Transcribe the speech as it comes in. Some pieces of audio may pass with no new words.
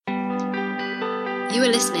You are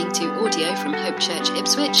listening to audio from Hope Church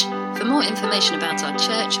Ipswich. For more information about our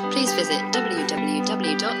church, please visit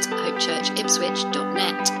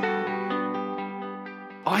www.hopechurchipswich.net.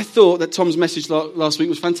 I thought that Tom's message last week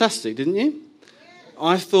was fantastic, didn't you?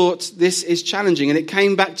 I thought this is challenging, and it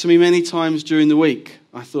came back to me many times during the week.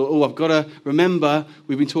 I thought, I've got to remember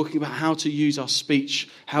we've been talking about how to use our speech,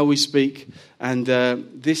 how we speak, and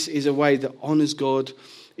this is a way that honours God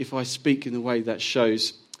if I speak in the way that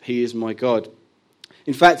shows He is my God.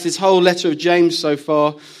 In fact, this whole letter of James so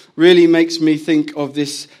far really makes me think of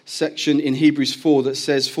this section in Hebrews 4 that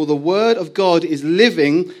says, "For the word of God is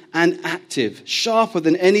living and active, sharper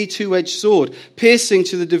than any two-edged sword, piercing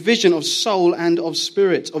to the division of soul and of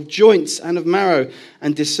spirit, of joints and of marrow,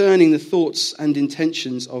 and discerning the thoughts and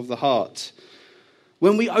intentions of the heart."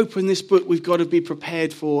 When we open this book, we've got to be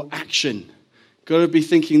prepared for action. Got to be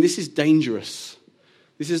thinking, this is dangerous.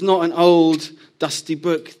 This is not an old, dusty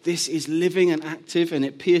book. This is living and active, and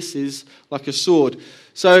it pierces like a sword.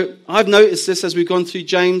 So I've noticed this as we've gone through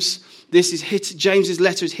James. James's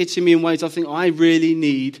letter is hitting me in ways I think I really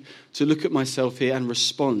need to look at myself here and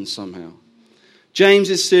respond somehow.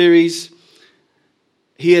 James's series,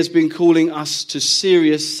 he has been calling us to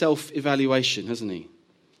serious self-evaluation, hasn't he?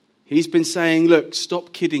 He's been saying, look,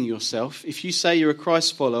 stop kidding yourself. If you say you're a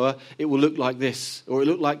Christ follower, it will look like this or it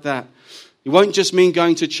will look like that. It won't just mean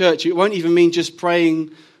going to church. It won't even mean just praying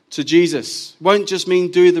to Jesus. It won't just mean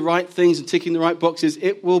doing the right things and ticking the right boxes.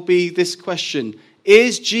 It will be this question: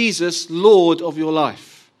 is Jesus Lord of your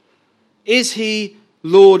life? Is He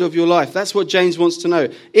Lord of your life? That's what James wants to know.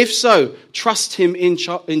 If so, trust Him in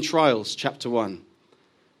trials, chapter 1.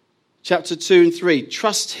 Chapter 2 and 3,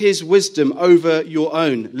 trust His wisdom over your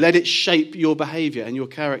own. Let it shape your behavior and your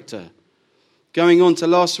character. Going on to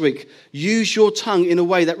last week, use your tongue in a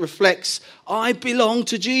way that reflects, I belong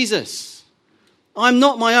to Jesus. I'm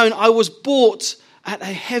not my own. I was bought at a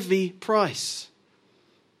heavy price.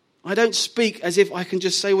 I don't speak as if I can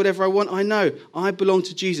just say whatever I want. I know I belong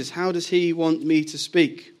to Jesus. How does He want me to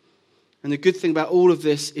speak? And the good thing about all of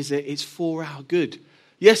this is that it's for our good.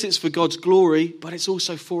 Yes, it's for God's glory, but it's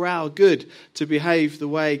also for our good to behave the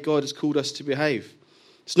way God has called us to behave.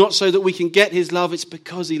 It's not so that we can get His love. It's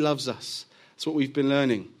because He loves us. That's what we've been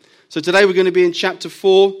learning. So today we're going to be in chapter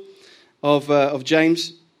 4 of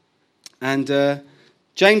James. And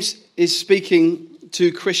James is speaking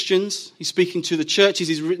to Christians. He's speaking to the churches.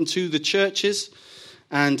 He's written to the churches.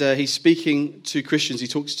 And he's speaking to Christians. He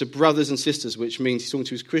talks to brothers and sisters, which means he's talking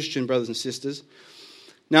to his Christian brothers and sisters.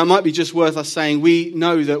 Now, it might be just worth us saying we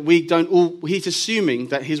know that he's assuming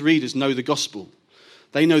that his readers know the gospel.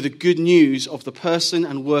 They know the good news of the person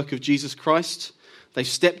and work of Jesus Christ. They've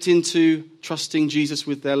stepped into trusting Jesus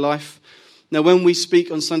with their life. Now, when we speak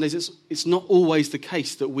on Sundays, it's not always the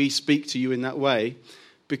case that we speak to you in that way,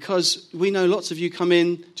 because we know lots of you come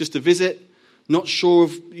in just to visit, not sure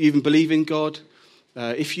if you even believe in God.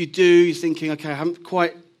 If you do, you're thinking, okay, I haven't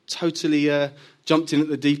quite totally jumped in at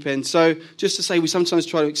the deep end. So just to say, we sometimes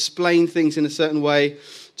try to explain things in a certain way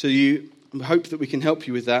to you, and hope that we can help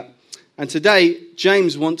you with that. And today,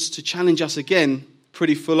 James wants to challenge us again,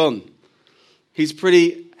 pretty full on. He's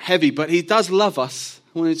pretty heavy, but he does love us.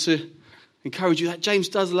 I wanted to encourage you that James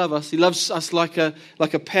does love us. He loves us like a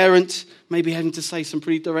parent, maybe having to say some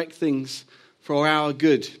pretty direct things for our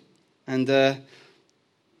good. And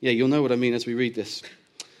you'll know what I mean as we read this.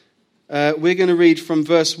 We're going to read from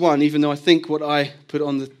verse 1, even though I think what I put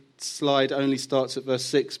on the slide only starts at verse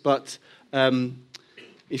 6. But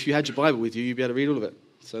if you had your Bible with you, you'd be able to read all of it.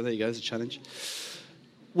 So there you go, there's a challenge.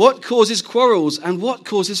 What causes quarrels and what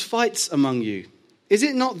causes fights among you? Is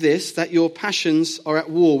it not this, that your passions are at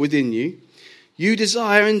war within you? You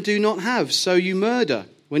desire and do not have, so you murder.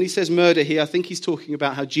 When he says murder here, I think he's talking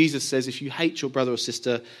about how Jesus says if you hate your brother or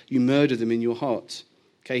sister, you murder them in your heart.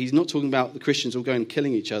 Okay, he's not talking about the Christians all going and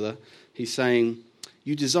killing each other. He's saying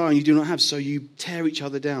you desire and you do not have, so you tear each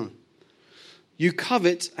other down. You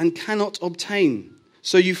covet and cannot obtain,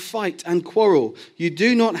 so you fight and quarrel. You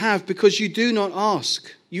do not have because you do not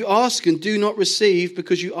ask. You ask and do not receive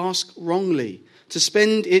because you ask wrongly, to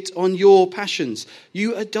spend it on your passions.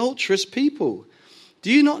 You adulterous people. Do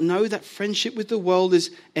you not know that friendship with the world is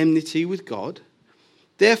enmity with God?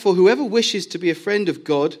 Therefore, whoever wishes to be a friend of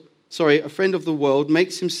the world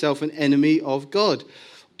makes himself an enemy of God.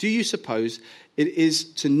 Do you suppose it is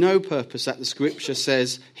to no purpose that the scripture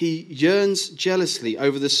says he yearns jealously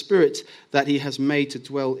over the spirit that he has made to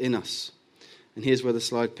dwell in us? And here's where the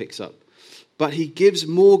slide picks up. But he gives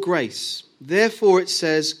more grace. Therefore it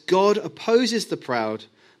says, God opposes the proud,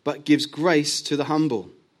 but gives grace to the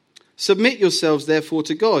humble. Submit yourselves therefore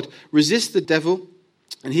to God. Resist the devil,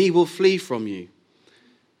 and he will flee from you.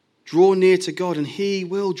 Draw near to God, and he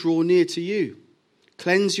will draw near to you.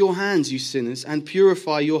 Cleanse your hands, you sinners, and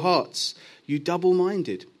purify your hearts, you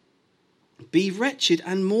double-minded. Be wretched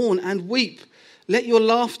and mourn and weep. Let your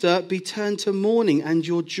laughter be turned to mourning and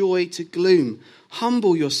your joy to gloom.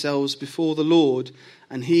 Humble yourselves before the Lord,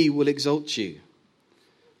 and he will exalt you.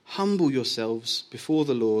 Humble yourselves before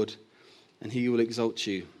the Lord, and he will exalt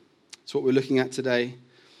you. That's what we're looking at today.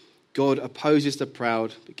 God opposes the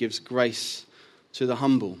proud, but gives grace to the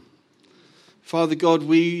humble. Father God,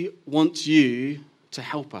 we want you to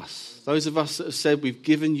help us. Those of us that have said we've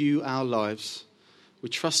given you our lives, we're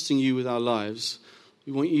trusting you with our lives,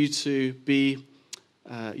 we want you to be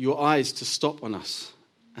your eyes to stop on us.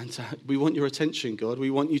 And we want your attention, God. We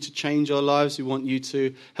want you to change our lives. We want you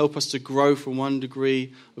to help us to grow from one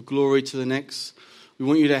degree of glory to the next. We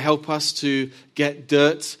want you to help us to get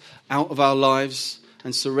dirt out of our lives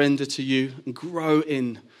and surrender to you and grow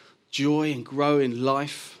in joy and grow in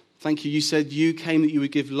life. Thank you. You said you came that you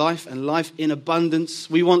would give life and life in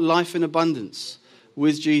abundance. We want life in abundance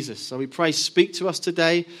with Jesus. So we pray, speak to us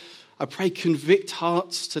today. I pray, convict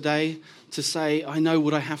hearts today to say, I know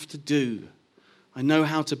what I have to do. I know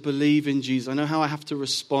how to believe in Jesus. I know how I have to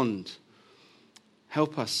respond.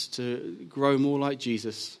 Help us to grow more like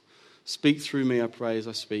Jesus. Speak through me, I pray, as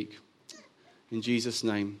I speak. In Jesus'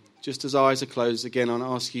 name. Just as our eyes are closed, again, I want to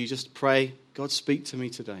ask you, just pray, God, speak to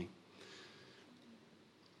me today.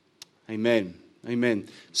 Amen. Amen.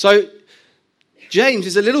 So, James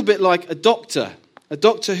is a little bit like a doctor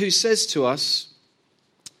who says to us,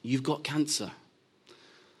 you've got cancer.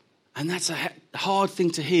 And that's a hard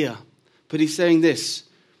thing to hear. But he's saying this,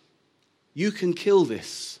 you can kill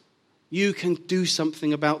this. You can do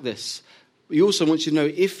something about this. But he also wants you to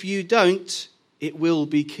know, if you don't, it will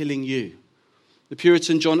be killing you. The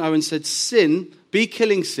Puritan John Owen said, sin, be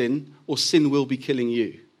killing sin, or sin will be killing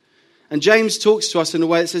you. And James talks to us in a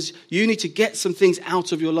way that says, you need to get some things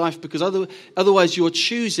out of your life because otherwise you're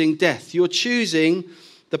choosing death. You're choosing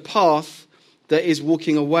the path that is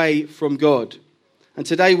walking away from God. And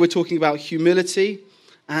today we're talking about humility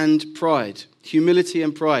and pride. Humility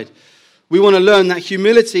and pride. We want to learn that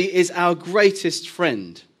humility is our greatest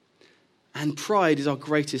friend and pride is our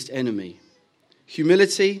greatest enemy.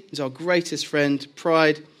 Humility is our greatest friend.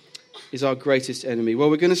 Pride is our greatest enemy. Well,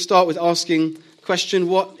 we're going to start with asking the question,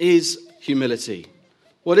 what is humility?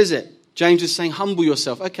 What is it? James is saying, humble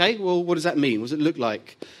yourself. Okay, well, what does that mean? What does it look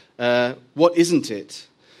like? What isn't it?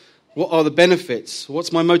 What are the benefits?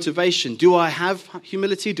 What's my motivation? Do I have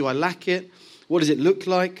humility? Do I lack it? What does it look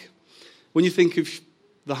like? When you think of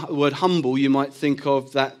the word humble, you might think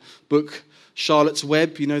of that book, Charlotte's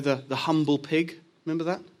Web, you know, the humble pig. Remember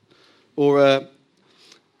that? Or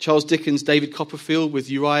Charles Dickens' David Copperfield with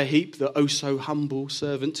Uriah Heep, the oh-so-humble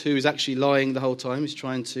servant who is actually lying the whole time. He's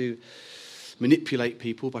trying to manipulate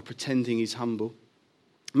people by pretending he's humble.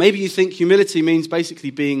 Maybe you think humility means basically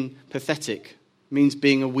being pathetic, means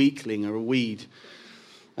being a weakling or a weed.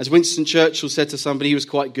 As Winston Churchill said to somebody, he was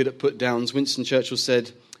quite good at put-downs. Winston Churchill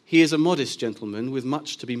said, he is a modest gentleman with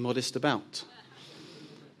much to be modest about.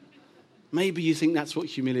 Maybe you think that's what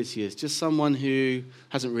humility is, just someone who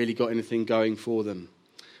hasn't really got anything going for them.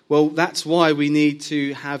 Well, that's why we need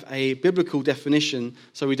to have a biblical definition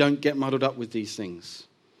so we don't get muddled up with these things.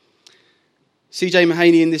 C.J.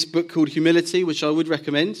 Mahaney, in this book called Humility, which I would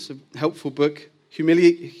recommend, it's a helpful book,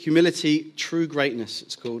 Humility, True Greatness,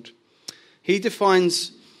 it's called. He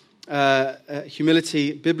defines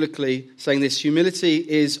humility biblically, saying this, humility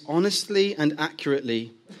is honestly and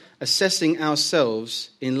accurately assessing ourselves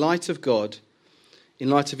in light of God, in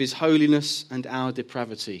light of his holiness and our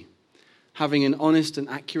depravity. Having an honest and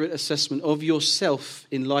accurate assessment of yourself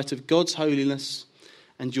in light of God's holiness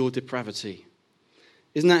and your depravity.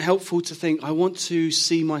 Isn't that helpful to think, I want to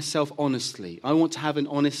see myself honestly. I want to have an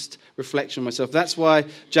honest reflection of myself. That's why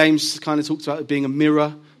James kind of talks about it being a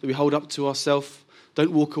mirror that we hold up to ourselves.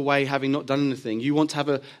 Don't walk away having not done anything. You want to have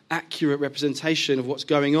an accurate representation of what's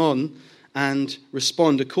going on and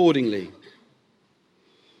respond accordingly.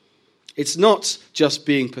 It's not just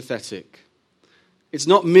being pathetic. It's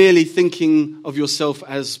not merely thinking of yourself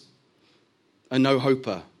as a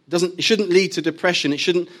no-hoper. It shouldn't lead to depression. It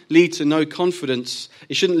shouldn't lead to no confidence.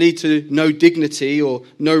 It shouldn't lead to no dignity or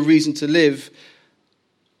no reason to live.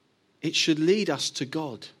 It should lead us to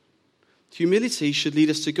God. Humility should lead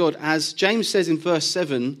us to God. As James says in verse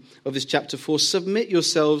 7 of this chapter 4, submit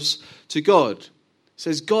yourselves to God. It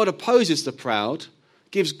says, God opposes the proud,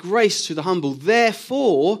 gives grace to the humble.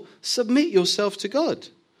 Therefore, submit yourself to God.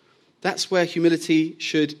 That's where humility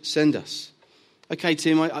should send us. Okay,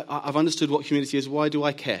 Tim, I've understood what humility is. Why do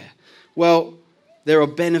I care? Well, there are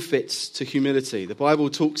benefits to humility. The Bible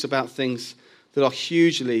talks about things that are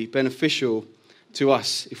hugely beneficial to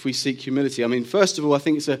us if we seek humility. I mean, first of all, I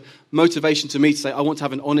think it's a motivation to me to say, I want to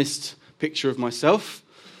have an honest picture of myself.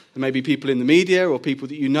 There may be people in the media or people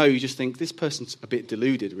that you just think, this person's a bit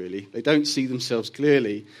deluded, really. They don't see themselves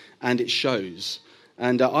clearly, and it shows.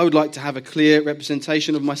 And I would like to have a clear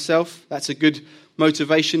representation of myself. That's a good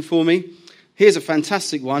motivation for me. Here's a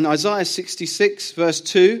fantastic one. Isaiah 66, verse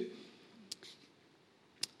 2.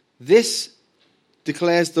 This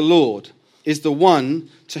declares the Lord, is the one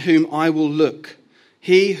to whom I will look.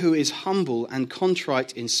 He who is humble and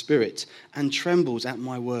contrite in spirit and trembles at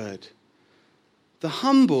my word. The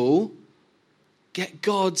humble get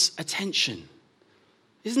God's attention.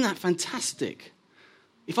 Isn't that fantastic?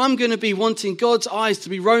 If I'm going to be wanting God's eyes to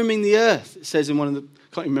be roaming the earth, it says in one of the,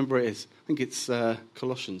 I can't remember where it is. I think it's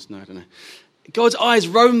Colossians. No, I don't know. God's eyes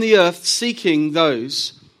roam the earth seeking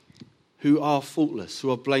those who are faultless,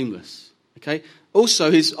 who are blameless. Okay?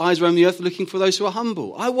 Also, his eyes roam the earth looking for those who are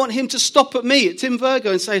humble. I want him to stop at me, at Tim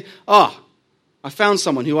Virgo, and say, I found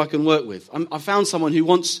someone who I can work with. I found someone who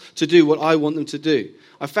wants to do what I want them to do.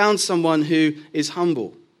 I found someone who is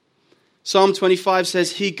humble. Psalm 25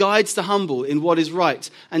 says, he guides the humble in what is right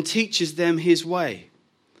and teaches them his way.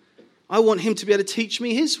 I want him to be able to teach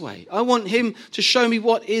me his way. I want him to show me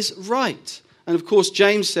what is right. And of course,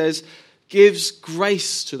 James says, gives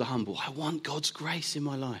grace to the humble. I want God's grace in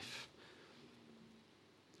my life.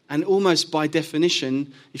 And almost by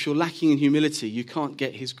definition, if you're lacking in humility, you can't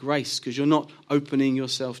get his grace because you're not opening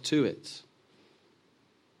yourself to it.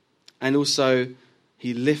 And also,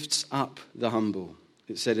 he lifts up the humble.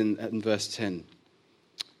 It said in verse 10.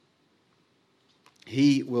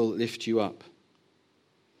 He will lift you up.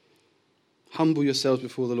 Humble yourselves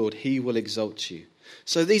before the Lord. He will exalt you.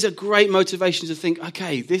 So these are great motivations to think,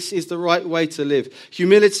 okay, this is the right way to live.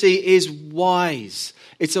 Humility is wise.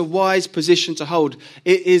 It's a wise position to hold.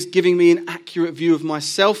 It is giving me an accurate view of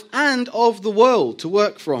myself and of the world to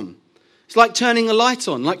work from. It's like turning a light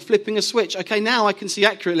on, like flipping a switch. Okay, now I can see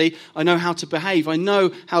accurately. I know how to behave. I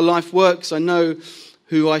know how life works. I know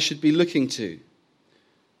who I should be looking to.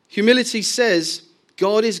 Humility says,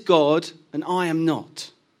 God is God and I am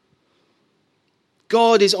not.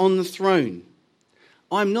 God is on the throne.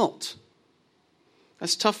 I'm not.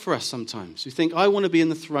 That's tough for us sometimes. We think, I want to be in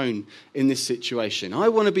the throne in this situation. I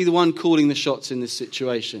want to be the one calling the shots in this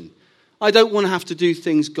situation. I don't want to have to do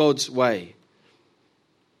things God's way.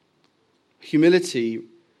 Humility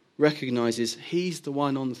recognizes he's the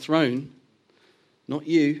one on the throne, not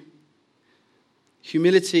you.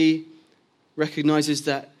 Humility recognizes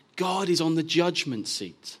that God is on the judgment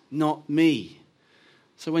seat, not me.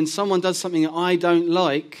 So when someone does something that I don't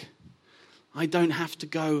like, I don't have to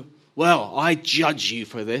go, well, I judge you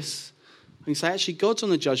for this. I can say, actually, God's on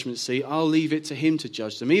the judgment seat. I'll leave it to him to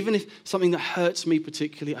judge them. Even if something that hurts me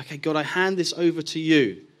particularly, okay, God, I hand this over to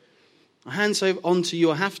you. I hand this on to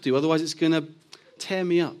you, I have to. Otherwise, it's going to tear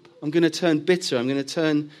me up. I'm going to turn bitter. I'm going to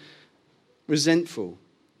turn resentful.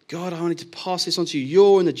 God, I wanted to pass this on to you.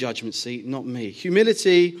 You're in the judgment seat, not me.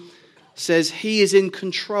 Humility says he is in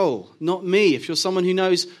control, not me. If you're someone who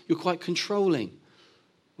knows you're quite controlling,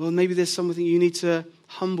 well, maybe there's something you need to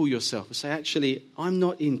humble yourself and say, actually, I'm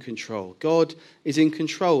not in control. God is in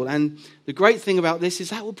control. And the great thing about this is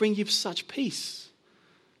that will bring you such peace.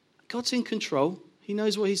 God's in control. He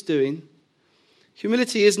knows what he's doing.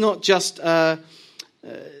 Humility is not just,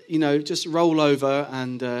 just roll over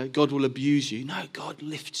and God will abuse you. No, God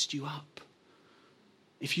lifts you up.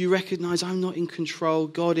 If you recognize I'm not in control,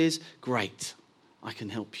 God is great. I can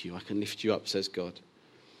help you. I can lift you up, says God.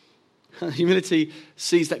 Humility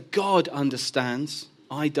sees that God understands.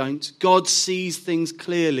 I don't. God sees things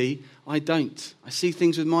clearly. I don't. I see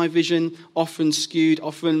things with my vision, often skewed,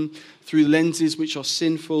 often through lenses which are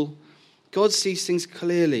sinful. God sees things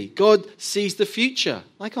clearly. God sees the future.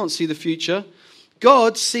 I can't see the future.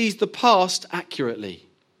 God sees the past accurately.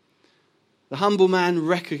 The humble man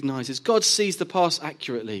recognizes God sees the past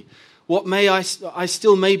accurately. What I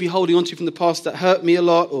still may be holding on to from the past that hurt me a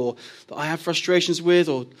lot, or that I have frustrations with,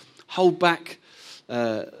 or hold back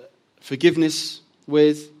forgiveness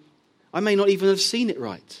with, I may not even have seen it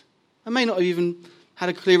right. I may not have even had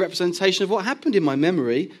a clear representation of what happened in my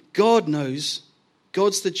memory. God knows.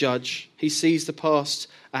 God's the judge. He sees the past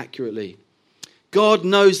accurately. God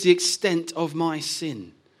knows the extent of my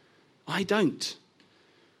sin. I don't.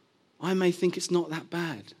 I may think it's not that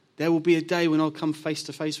bad. There will be a day when I'll come face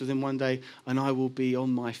to face with him one day and I will be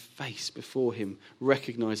on my face before him,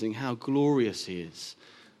 recognizing how glorious he is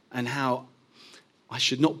and how I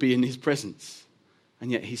should not be in his presence.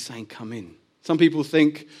 And yet he's saying, come in. Some people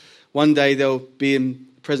think one day they'll be in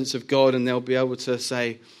the presence of God and they'll be able to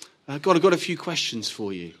say, God, I've got a few questions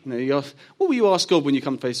for you. You ask, what will you ask God when you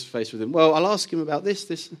come face to face with him? Well, I'll ask him about this.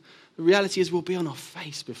 The reality is we'll be on our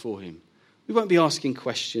face before him. We won't be asking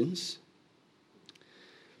questions.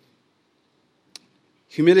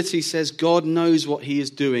 Humility says God knows what he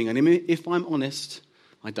is doing. And if I'm honest,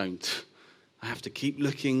 I don't. I have to keep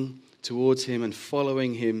looking towards him and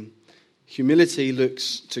following him. Humility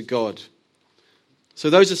looks to God. So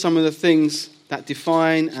those are some of the things that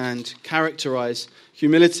define and characterize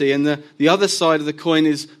humility. And the other side of the coin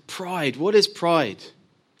is pride. What is pride?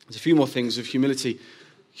 There's a few more things of humility.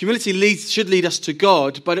 Humility should lead us to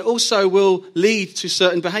God, but it also will lead to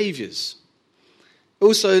certain behaviors. It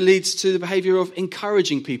also leads to the behavior of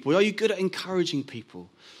encouraging people. Are you good at encouraging people?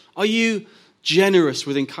 Are you generous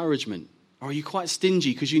with encouragement? Or are you quite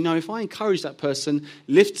stingy because you know if I encourage that person,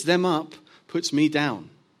 lifts them up, puts me down?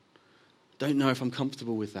 Don't know if I'm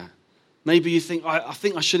comfortable with that. Maybe you think, I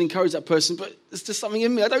think I should encourage that person, but there's just something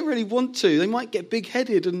in me. I don't really want to. They might get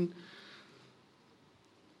big-headed. And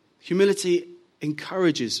humility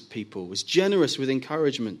encourages people, is generous with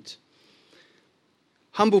encouragement.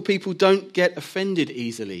 Humble people don't get offended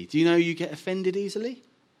easily. Do you know you get offended easily?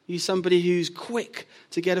 Are you somebody who's quick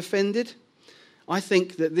to get offended? I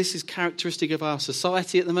think that this is characteristic of our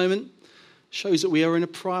society at the moment. Shows that we are in a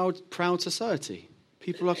proud society.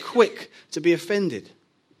 People are quick to be offended.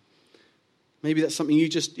 Maybe that's something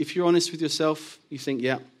if you're honest with yourself, you think,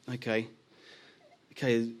 yeah, okay,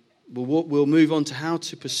 we'll move on to how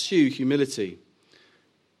to pursue humility.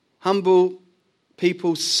 Humble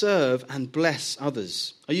people serve and bless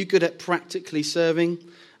others. Are you good at practically serving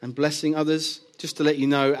and blessing others? Just to let you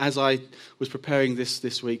know, as I was preparing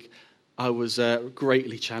this week, I was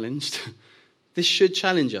greatly challenged. This should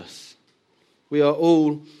challenge us. We are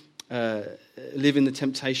all live in the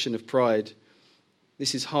temptation of pride.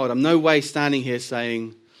 This is hard. I'm no way standing here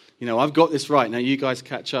saying, I've got this right. Now you guys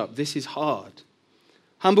catch up. This is hard.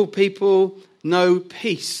 Humble people know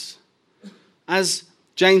peace. As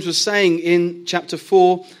James was saying in chapter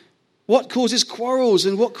 4, what causes quarrels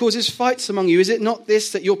and what causes fights among you? Is it not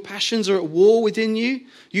this, that your passions are at war within you?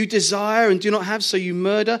 You desire and do not have, so you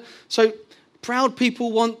murder. So proud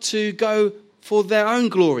people want to go for their own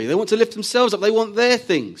glory. They want to lift themselves up. They want their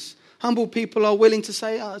things. Humble people are willing to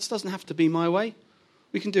say, it doesn't have to be my way.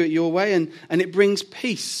 We can do it your way. And it brings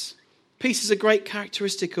peace. Peace is a great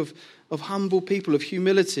characteristic of humble people, of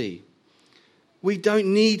humility. We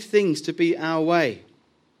don't need things to be our way.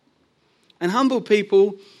 And humble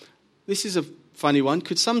people, this is a funny one,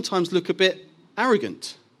 could sometimes look a bit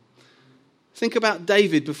arrogant. Think about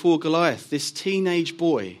David before Goliath, this teenage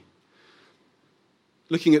boy,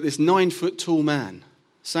 looking at this 9-foot tall man,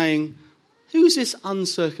 saying, who's this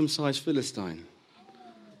uncircumcised Philistine?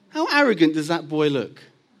 How arrogant does that boy look?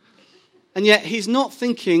 And yet he's not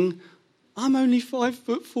thinking, I'm only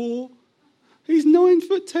 5'4". He's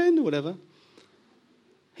 9'10" or whatever.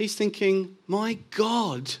 He's thinking, my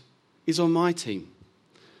God is on my team.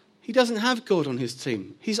 He doesn't have God on his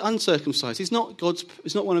team. He's uncircumcised. He's not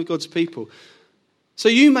one of God's people. So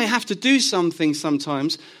you may have to do something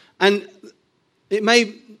sometimes, and it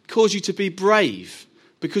may cause you to be brave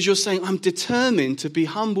because you're saying, I'm determined to be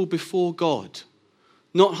humble before God,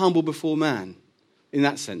 not humble before man in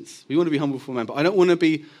that sense. We want to be humble before man, but I don't want to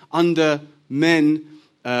be under men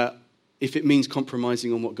if it means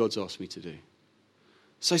compromising on what God's asked me to do.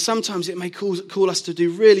 So sometimes it may call us to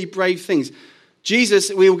do really brave things.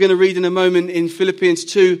 Jesus, we were going to read in a moment in Philippians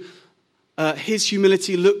 2, his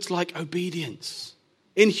humility looked like obedience.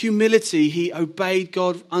 In humility, he obeyed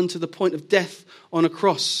God unto the point of death on a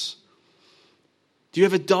cross. Do you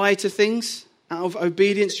ever die to things out of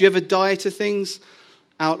obedience? Do you ever die to things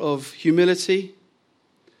out of humility?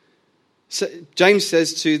 So James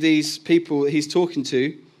says to these people that he's talking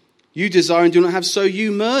to, you desire and do not have, so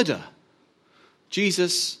you murder.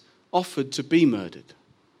 Jesus offered to be murdered.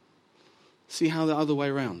 See how the other way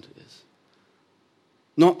around it is.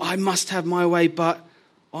 Not, I must have my way, but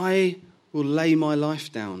I will lay my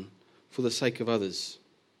life down for the sake of others.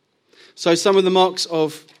 So some of the marks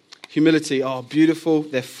of humility are beautiful.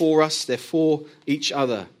 They're for us. They're for each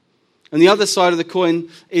other. And the other side of the coin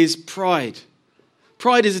is pride.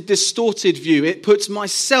 Pride is a distorted view. It puts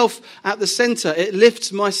myself at the center. It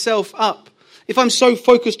lifts myself up. If I'm so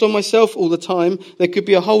focused on myself all the time, there could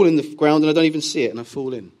be a hole in the ground and I don't even see it and I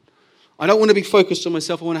fall in. I don't want to be focused on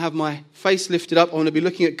myself. I want to have my face lifted up. I want to be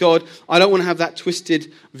looking at God. I don't want to have that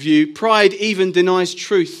twisted view. Pride even denies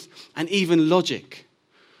truth and even logic.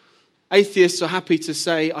 Atheists are happy to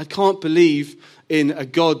say, I can't believe in a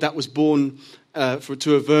God that was born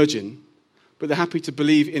to a virgin, but they're happy to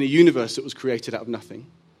believe in a universe that was created out of nothing.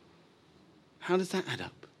 How does that add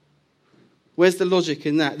up? Where's the logic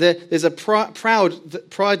in that? There's a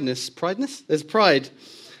prideness. There's pride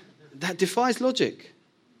that defies logic.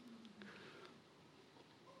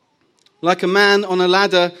 Like a man on a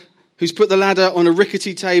ladder who's put the ladder on a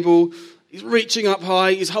rickety table. He's reaching up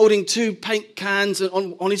high. He's holding 2 paint cans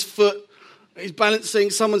on his foot. He's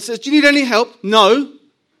balancing. Someone says, "Do you need any help?" No.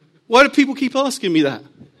 Why do people keep asking me that?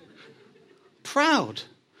 Proud.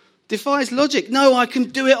 Defies logic. No, I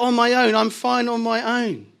can do it on my own. I'm fine on my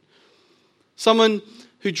own. Someone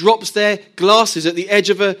who drops their glasses at the edge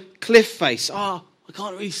of a cliff face. I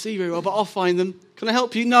can't really see very well, but I'll find them. Can I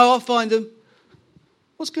help you? No, I'll find them.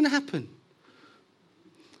 What's going to happen?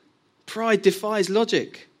 Pride defies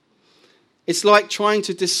logic. It's like trying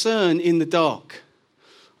to discern in the dark.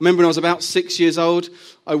 I remember when I was about 6 years old,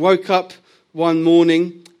 I woke up one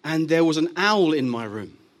morning and there was an owl in my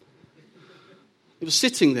room. It was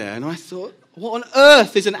sitting there and I thought, what on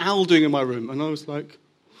earth is an owl doing in my room? And I was like,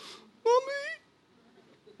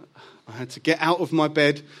 "Mummy." I had to get out of my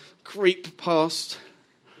bed, creep past,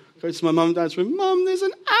 go to my mum and dad's room. "Mum, there's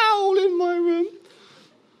an owl in my room."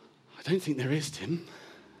 "I don't think there is, Tim."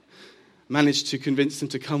 Managed to convince them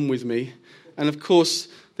to come with me. And of course,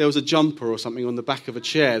 there was a jumper or something on the back of a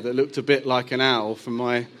chair that looked a bit like an owl from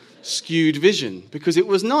my skewed vision because it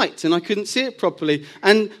was night and I couldn't see it properly.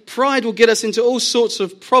 And pride will get us into all sorts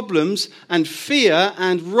of problems and fear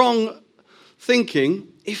and wrong thinking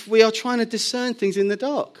if we are trying to discern things in the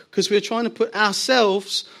dark because we're trying to put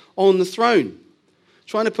ourselves on the throne,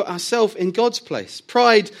 trying to put ourselves in God's place.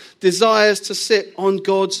 Pride desires to sit on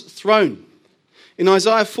God's throne. In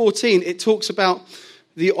Isaiah 14, it talks about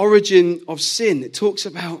the origin of sin. It talks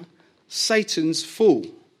about Satan's fall.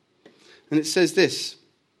 And it says this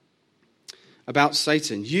about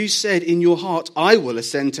Satan. "You said in your heart, I will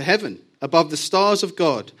ascend to heaven, above the stars of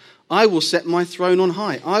God. I will set my throne on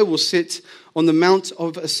high. I will sit on the mount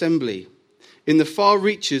of assembly, in the far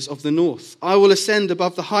reaches of the north. I will ascend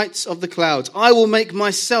above the heights of the clouds. I will make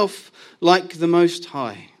myself like the Most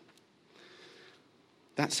High."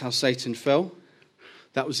 That's how Satan fell.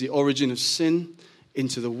 That was the origin of sin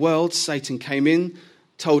into the world. Satan came in,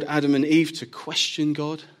 told Adam and Eve to question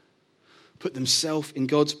God, put themselves in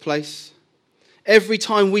God's place. Every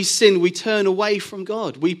time we sin, we turn away from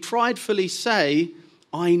God. We pridefully say,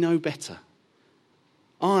 "I know better.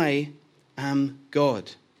 I am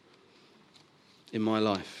God in my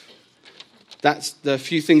life." That's the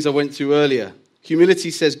few things I went through earlier.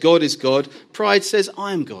 Humility says God is God. Pride says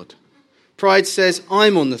I am God. Pride says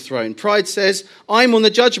I'm on the throne. Pride says I'm on the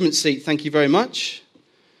judgment seat, thank you very much.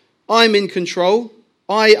 I'm in control.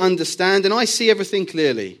 I understand and I see everything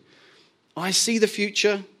clearly. I see the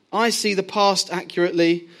future. I see the past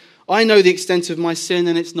accurately. I know the extent of my sin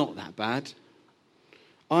and it's not that bad.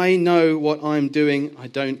 I know what I'm doing. I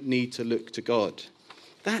don't need to look to God.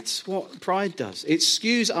 That's what pride does. It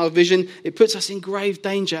skews our vision. It puts us in grave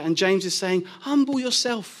danger. And James is saying, humble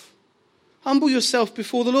yourself. Humble yourself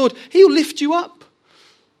before the Lord. He'll lift you up.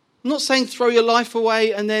 I'm not saying throw your life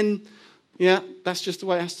away and then, that's just the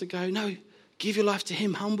way it has to go. No, give your life to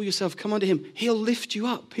him. Humble yourself. Come unto him. He'll lift you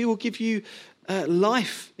up. He will give you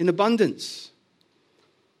life in abundance.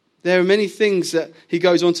 There are many things that he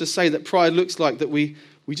goes on to say that pride looks like that we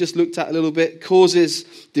just looked at a little bit. Causes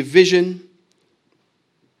division.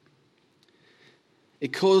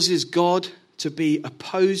 It causes God to be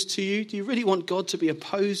opposed to you. Do you really want God to be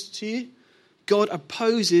opposed to you? God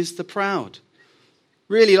opposes the proud.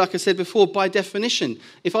 Really, like I said before, by definition,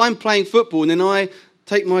 if I'm playing football and then I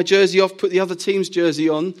take my jersey off, put the other team's jersey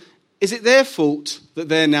on, is it their fault that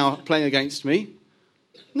they're now playing against me?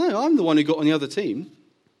 No, I'm the one who got on the other team.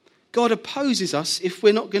 God opposes us if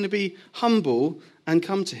we're not going to be humble and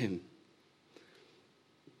come to him.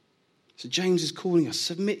 So James is calling us,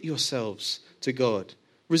 submit yourselves to God.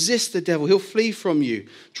 Resist the devil, he'll flee from you.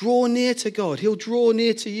 Draw near to God, he'll draw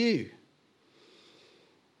near to you.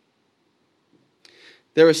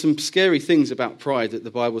 There are some scary things about pride that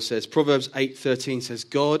the Bible says. Proverbs 8:13 says,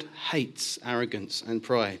 God hates arrogance and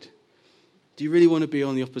pride. Do you really want to be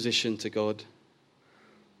on the opposition to God?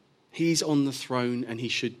 He's on the throne and he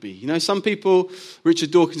should be. You know, some people,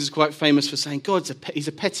 Richard Dawkins is quite famous for saying, he's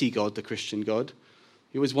a petty God, the Christian God.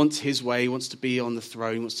 He always wants his way, he wants to be on the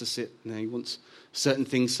throne, he wants to sit, he wants certain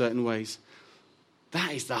things, certain ways.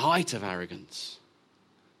 That is the height of arrogance.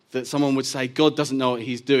 That someone would say, God doesn't know what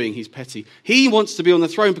he's doing, he's petty. He wants to be on the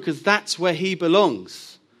throne because that's where he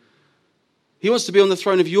belongs. He wants to be on the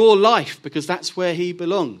throne of your life because that's where he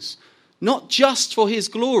belongs. Not just for his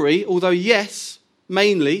glory, although yes,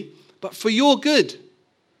 mainly, but for your good.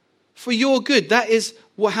 For your good. That is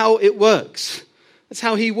how it works. That's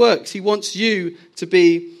how he works. He wants you to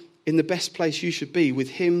be in the best place you should be, with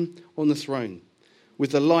him on the throne,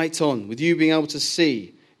 with the light on, with you being able to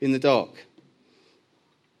see in the dark.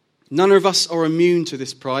 None of us are immune to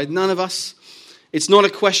this pride. None of us. It's not a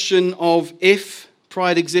question of if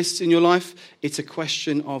pride exists in your life. It's a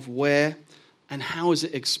question of where and how is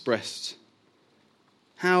it expressed.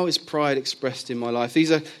 How is pride expressed in my life?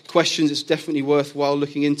 These are questions it's definitely worthwhile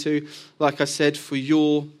looking into. Like I said, for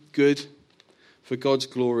your good, for God's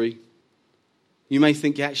glory. You may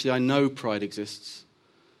think, actually, I know pride exists.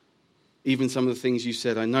 Even some of the things you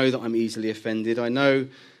said, I know that I'm easily offended. I know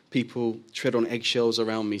people tread on eggshells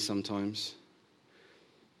around me sometimes.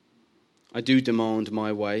 I do demand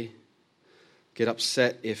my way. Get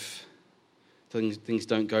upset if things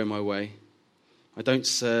don't go my way. I don't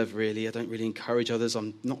serve really. I don't really encourage others.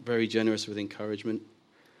 I'm not very generous with encouragement.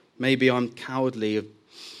 Maybe I'm cowardly of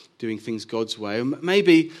doing things God's way.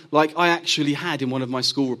 Maybe, like I actually had in one of my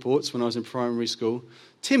school reports when I was in primary school,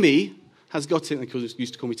 Timmy has got in, they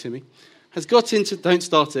used to call me Timmy, has got into, don't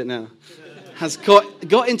start it now, has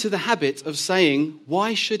got into the habit of saying,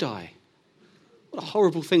 why should I? What a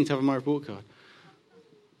horrible thing to have on my report card.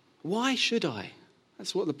 Why should I?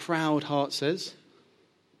 That's what the proud heart says.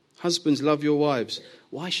 Husbands, love your wives.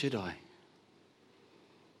 Why should I?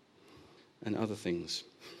 And other things.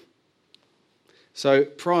 So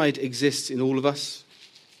pride exists in all of us.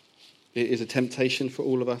 It is a temptation for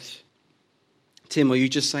all of us. Tim, are you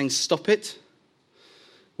just saying stop it?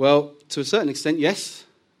 Well, to a certain extent, yes.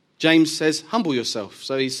 James says humble yourself.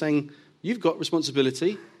 So he's saying you've got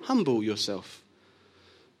responsibility. Humble yourself.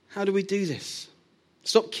 How do we do this?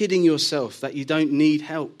 Stop kidding yourself that you don't need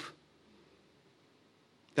help.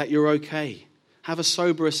 That you're okay. Have a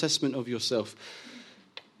sober assessment of yourself.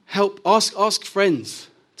 Ask friends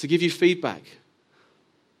to give you feedback.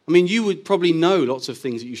 I mean, you would probably know lots of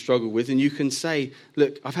things that you struggle with, and you can say,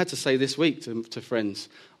 look, I've had to say this week to friends,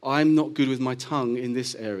 I'm not good with my tongue in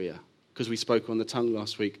this area, because we spoke on the tongue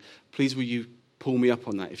last week. Please will you pull me up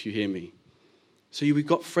on that if you hear me? So we've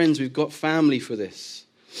got friends, we've got family for this.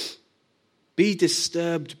 Be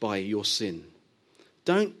disturbed by your sin.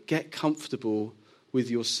 Don't get comfortable with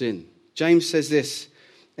your sin. James says this,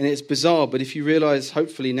 and it's bizarre, but if you realize,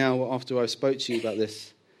 hopefully now, after I spoke to you about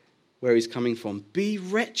this, where he's coming from, be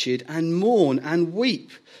wretched and mourn and weep.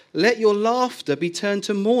 Let your laughter be turned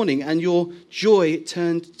to mourning and your joy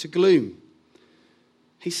turned to gloom.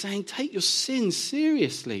 He's saying, take your sin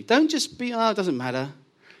seriously. Don't just be, it doesn't matter.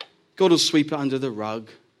 God will sweep it under the rug.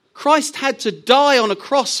 Christ had to die on a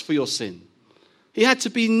cross for your sin. He had to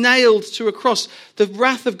be nailed to a cross. The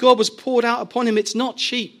wrath of God was poured out upon him. It's not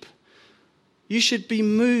cheap. You should be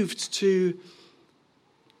moved to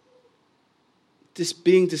this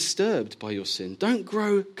being disturbed by your sin. Don't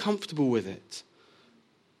grow comfortable with it.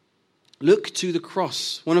 Look to the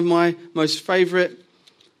cross. One of my most favourite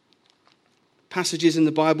passages in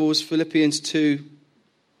the Bible is Philippians 2.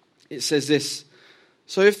 It says this,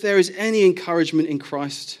 so if there is any encouragement in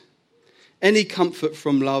Christ, any comfort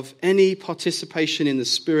from love, any participation in the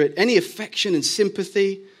Spirit, any affection and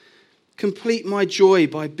sympathy, complete my joy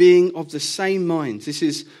by being of the same mind. This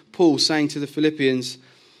is Paul saying to the Philippians,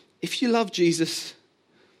 if you love Jesus,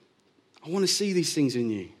 I want to see these things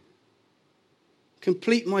in you.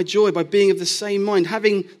 Complete my joy by being of the same mind,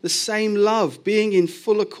 having the same love, being in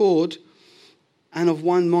full accord and of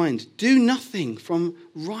one mind. Do nothing from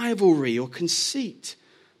rivalry or conceit,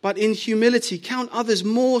 but in humility count others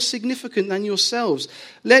more significant than yourselves.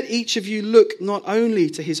 Let each of you look not only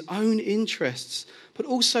to his own interests, but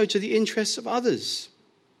also to the interests of others.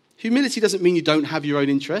 Humility doesn't mean you don't have your own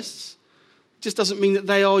interests. It just doesn't mean that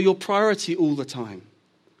they are your priority all the time.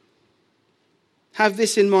 Have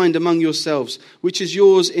this in mind among yourselves, which is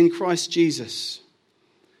yours in Christ Jesus,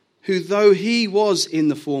 who though he was in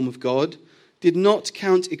the form of God, did not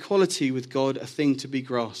count equality with God a thing to be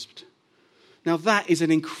grasped. Now that is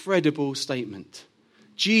an incredible statement.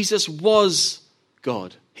 Jesus was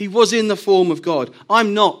God. He was in the form of God.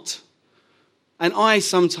 I'm not. And I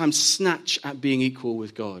sometimes snatch at being equal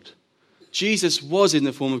with God. Jesus was in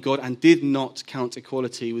the form of God and did not count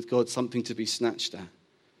equality with God something to be snatched at.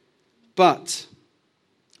 But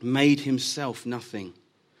made himself nothing,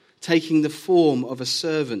 taking the form of a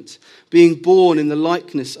servant, being born in the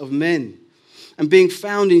likeness of men, and being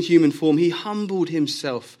found in human form, he humbled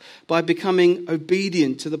himself by becoming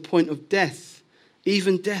obedient to the point of death,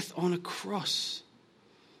 even death on a cross.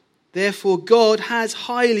 Therefore, God has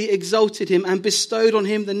highly exalted him and bestowed on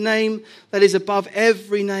him the name that is above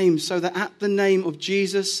every name, so that at the name of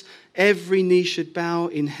Jesus, every knee should bow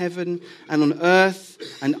in heaven and on earth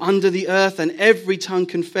and under the earth, and every tongue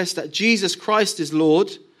confess that Jesus Christ is Lord,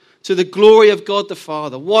 to the glory of God the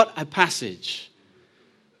Father. What a passage.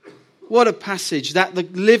 What a passage, that the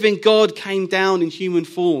living God came down in human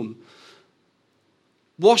form,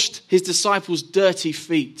 washed his disciples' dirty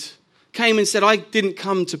feet, came and said, I didn't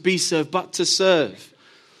come to be served, but to serve.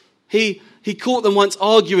 He caught them once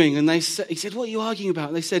arguing, and he said, what are you arguing about?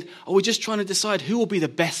 And they said, we're just trying to decide who will be the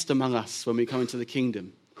best among us when we come into the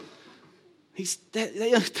kingdom.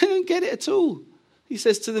 They don't get it at all. He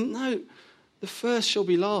says to them, no, the first shall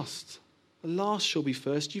be last. The last shall be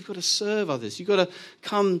first. You've got to serve others. You've got to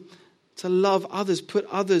come to love others, put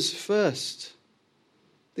others first.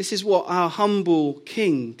 This is what our humble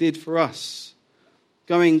King did for us,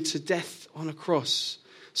 going to death on a cross.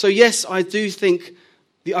 So yes, I do think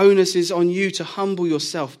the onus is on you to humble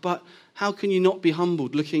yourself, but how can you not be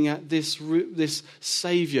humbled looking at this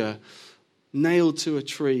Saviour nailed to a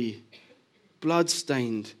tree,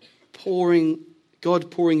 blood-stained,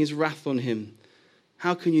 God pouring his wrath on him?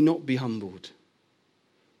 How can you not be humbled?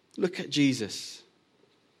 Look at Jesus.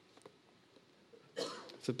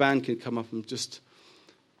 If the band can come up, I'm just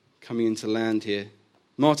coming into land here.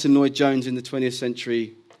 Martin Lloyd-Jones in the 20th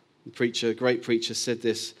century, great preacher, said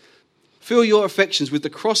this: fill your affections with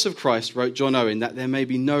the cross of Christ, wrote John Owen, that there may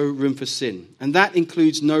be no room for sin. And that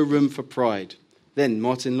includes no room for pride. Then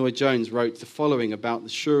Martin Lloyd-Jones wrote the following about the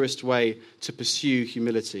surest way to pursue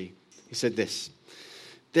humility. He said this: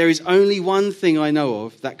 there is only one thing I know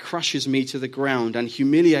of that crushes me to the ground and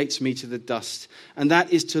humiliates me to the dust, and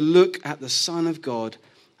that is to look at the Son of God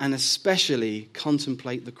and especially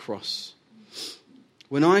contemplate the cross.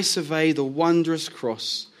 When I survey the wondrous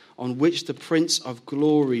cross on which the Prince of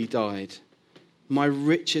Glory died, my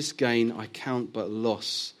richest gain I count but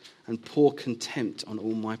loss and pour contempt on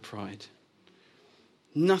all my pride.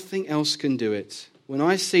 Nothing else can do it. When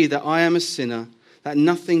I see that I am a sinner, that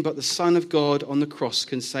nothing but the Son of God on the cross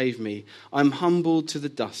can save me, I'm humbled to the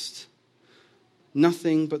dust.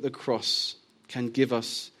 Nothing but the cross can give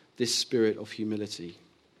us this spirit of humility.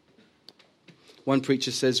 One preacher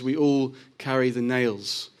says we all carry the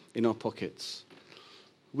nails in our pockets.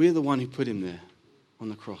 We're the one who put him there on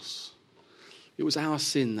the cross. It was our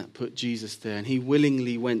sin that put Jesus there, and he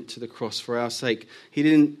willingly went to the cross for our sake. He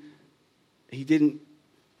didn't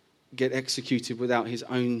get executed without his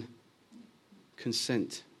own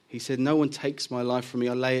consent. He said, no one takes my life from me,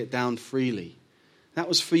 I lay it down freely. That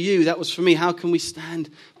was for you, that was for me. How can we stand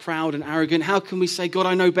proud and arrogant? How can we say, God,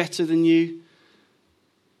 I know better than you?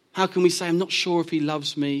 How can we say, I'm not sure if he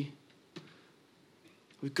loves me?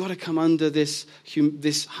 We've got to come under this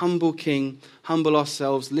humble King, humble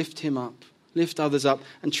ourselves, lift him up, lift others up,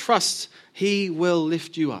 and trust he will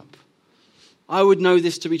lift you up. I would know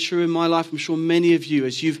this to be true in my life. I'm sure many of you,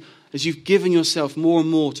 as you've given yourself more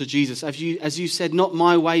and more to Jesus, as you said, not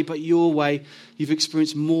my way, but your way, you've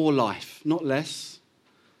experienced more life, not less.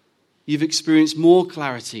 You've experienced more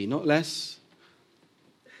clarity, not less.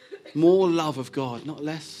 More love of God, not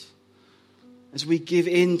less. As we give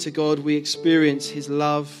in to God, we experience his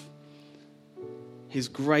love, his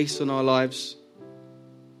grace on our lives.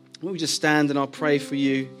 Won't we just stand and I'll pray for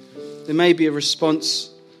you? There may be a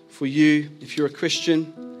response for you if you're a Christian,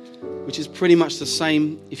 which is pretty much the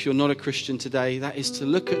same if you're not a Christian today. That is to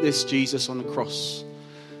look at this Jesus on the cross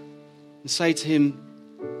and say to him,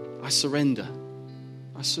 I surrender.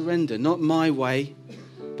 I surrender, not my way,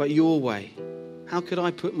 but your way. How could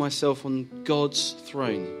I put myself on God's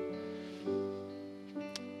throne?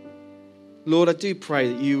 Lord, I do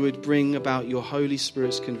pray that you would bring about your Holy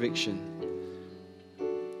Spirit's conviction.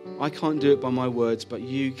 I can't do it by my words, but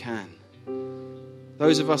you can.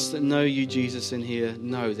 Those of us that know you, Jesus, in here,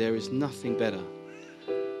 know there is nothing better.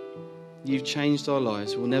 You've changed our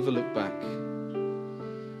lives. We'll never look back.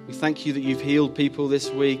 We thank you that you've healed people this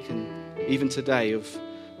week and even today of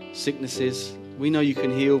sicknesses. We know you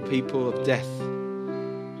can heal people of death.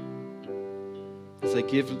 As they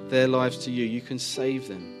give their lives to you, you can save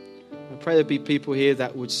them. I pray there'd be people here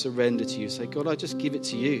that would surrender to you. Say, God, I just give it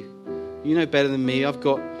to you. You know better than me. It's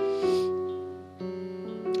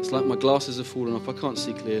like my glasses have fallen off. I can't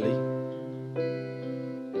see clearly.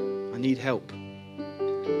 I need help.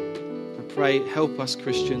 I pray, help us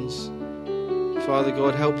Christians. Father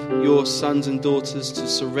God, help your sons and daughters to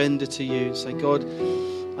surrender to you. Say, God,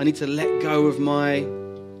 I need to let go of my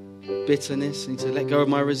bitterness. I need to let go of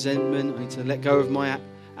my resentment. I need to let go of my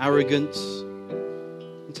arrogance.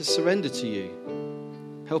 And to surrender to you.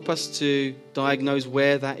 Help us to diagnose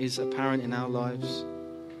where that is apparent in our lives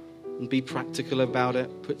and be practical about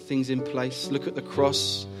it. Put things in place. Look at the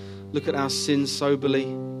cross. Look at our sins soberly.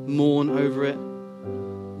 Mourn over it.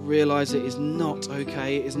 Realize it is not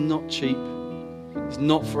okay. It is not cheap. It's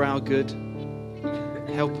not for our good.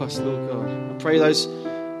 Help us, Lord God. I pray those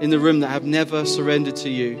in the room that have never surrendered to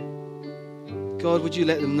you, God, would you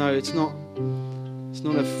let them know it's not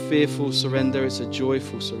a fearful surrender, it's a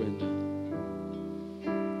joyful surrender.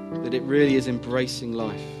 That it really is embracing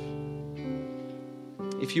life.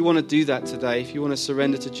 If you want to do that today, if you want to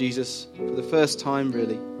surrender to Jesus for the first time,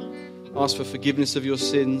 really, ask for forgiveness of your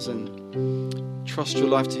sins and trust your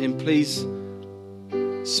life to him, please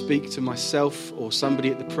speak to myself or somebody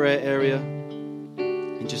at the prayer area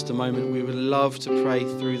in just a moment. We would love to pray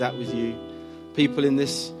through that with you. People in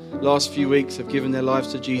this last few weeks have given their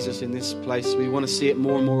lives to Jesus in this place. We want to see it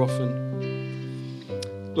more and more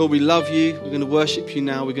often. Lord, we love you. We're going to worship you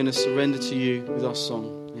now. We're going to surrender to you with our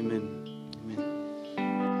song. Amen.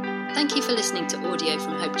 Amen. Thank you for listening to audio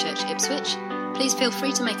from Hope Church Ipswich. Please feel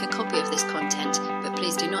free to make a copy of this content, but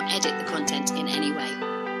please do not edit the content in any way.